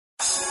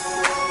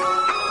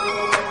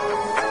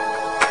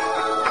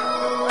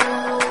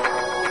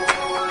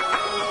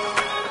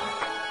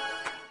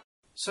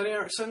Sony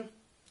Ericsson,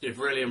 you've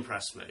really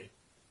impressed me.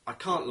 I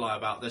can't lie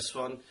about this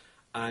one,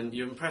 and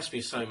you impressed me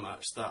so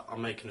much that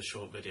I'm making a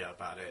short video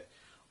about it.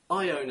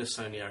 I own a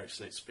Sony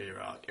Ericsson Xperia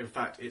Arc. In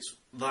fact, it's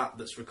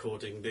that's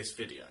recording this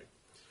video.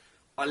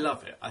 I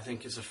love it. I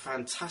think it's a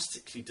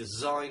fantastically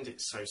designed,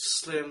 it's so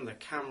slim, the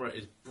camera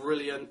is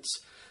brilliant,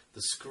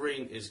 the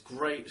screen is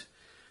great.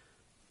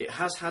 It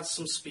has had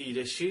some speed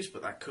issues,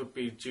 but that could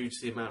be due to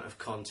the amount of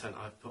content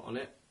I've put on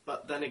it.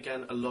 But then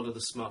again, a lot of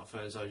the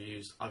smartphones I've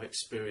used, I've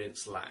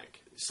experienced lag.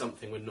 It's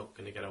something we're not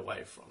going to get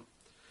away from.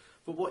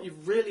 But what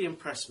you've really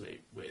impressed me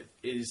with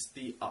is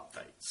the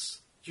updates.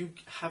 You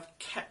have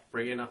kept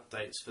bringing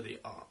updates for the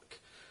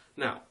Arc.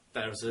 Now,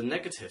 there is a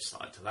negative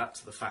side to that,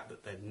 to the fact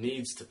that there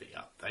needs to be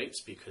updates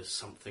because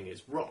something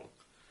is wrong.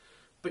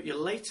 But your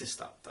latest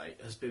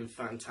update has been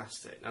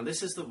fantastic. Now,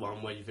 this is the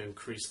one where you've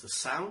increased the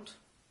sound,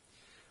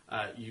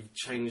 you've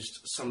changed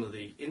some of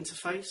the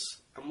interface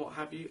and what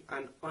have you,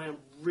 and I am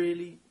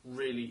really,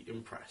 really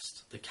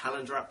impressed. The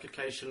calendar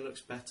application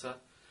looks better.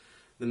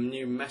 The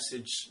new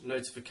message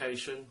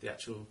notification, the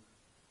actual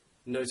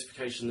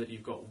notification that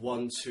you've got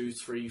 1, 2,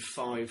 3,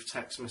 5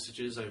 text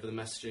messages over the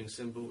messaging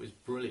symbol is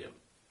brilliant.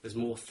 There's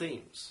more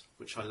themes,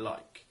 which I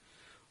like,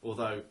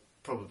 although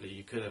probably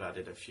you could have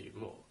added a few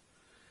more.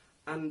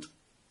 And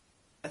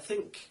I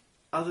think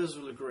others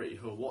will agree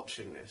who are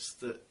watching this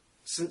that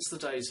since the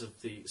days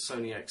of the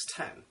Sony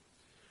X10,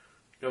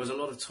 there was a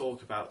lot of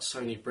talk about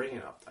Sony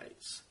bringing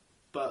updates,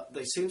 but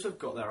they seem to have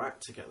got their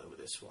act together with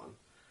this one.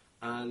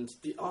 And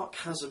the Arc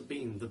hasn't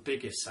been the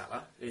biggest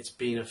seller. It's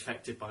been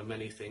affected by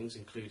many things,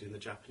 including the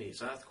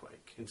Japanese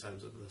earthquake, in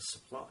terms of the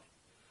supply.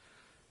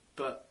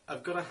 But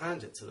I've got to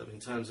hand it to them in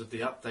terms of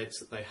the updates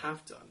that they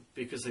have done,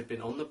 because they've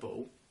been on the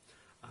ball,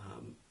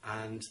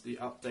 and the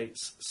updates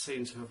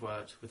seem to have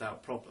worked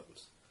without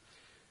problems.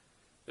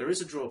 There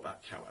is a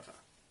drawback, however.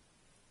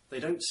 They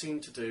don't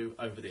seem to do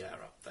over-the-air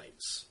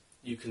updates.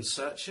 You can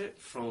search it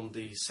from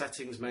the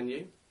settings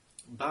menu,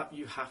 but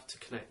you have to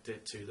connect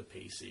it to the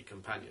PC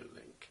companion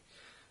link.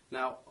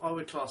 Now, I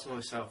would class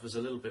myself as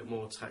a little bit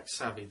more tech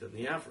savvy than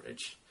the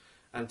average,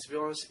 and to be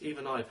honest,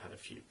 even I've had a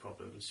few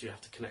problems. You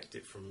have to connect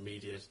it from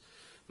media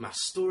mass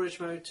storage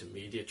mode to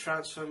media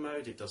transfer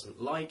mode. It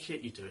doesn't like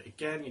it. You do it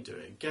again, you do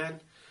it again.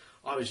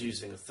 I was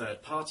using a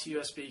third-party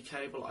USB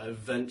cable. I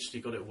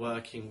eventually got it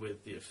working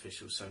with the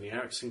official Sony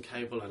Ericsson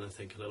cable, and I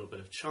think a little bit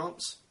of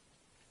chance.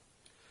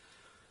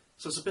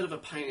 So it's a bit of a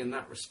pain in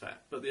that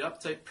respect, but the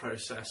update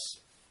process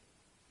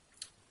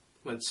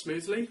went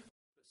smoothly.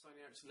 But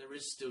Sony Ericsson, there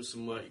is still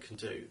some work you can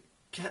do.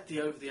 Get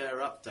the over-the-air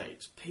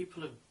updates.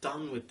 People have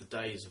done with the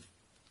days of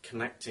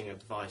connecting a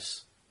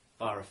device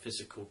via a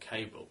physical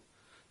cable.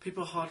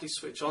 People hardly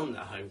switch on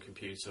their home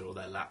computer or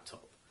their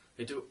laptop.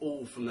 They do it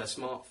all from their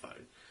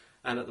smartphone.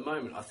 And at the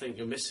moment, I think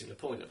you're missing the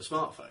point of a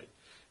smartphone.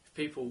 If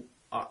people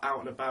are out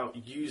and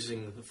about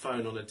using the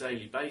phone on a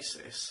daily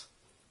basis,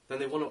 then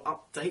they want to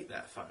update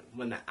their phone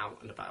when they're out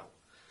and about.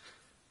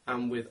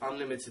 And with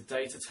unlimited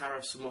data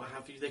tariffs and what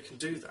have you, they can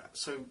do that.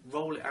 So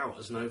roll it out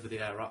as an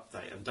over-the-air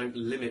update and don't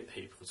limit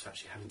people to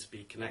actually having to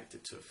be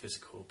connected to a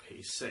physical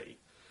PC.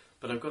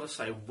 But I've got to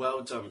say,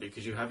 well done,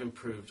 because you have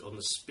improved on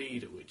the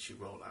speed at which you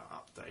roll out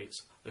updates,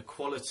 the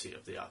quality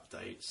of the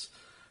updates,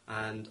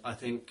 and I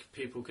think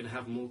people can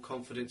have more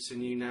confidence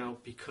in you now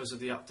because of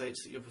the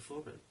updates that you're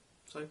performing.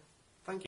 So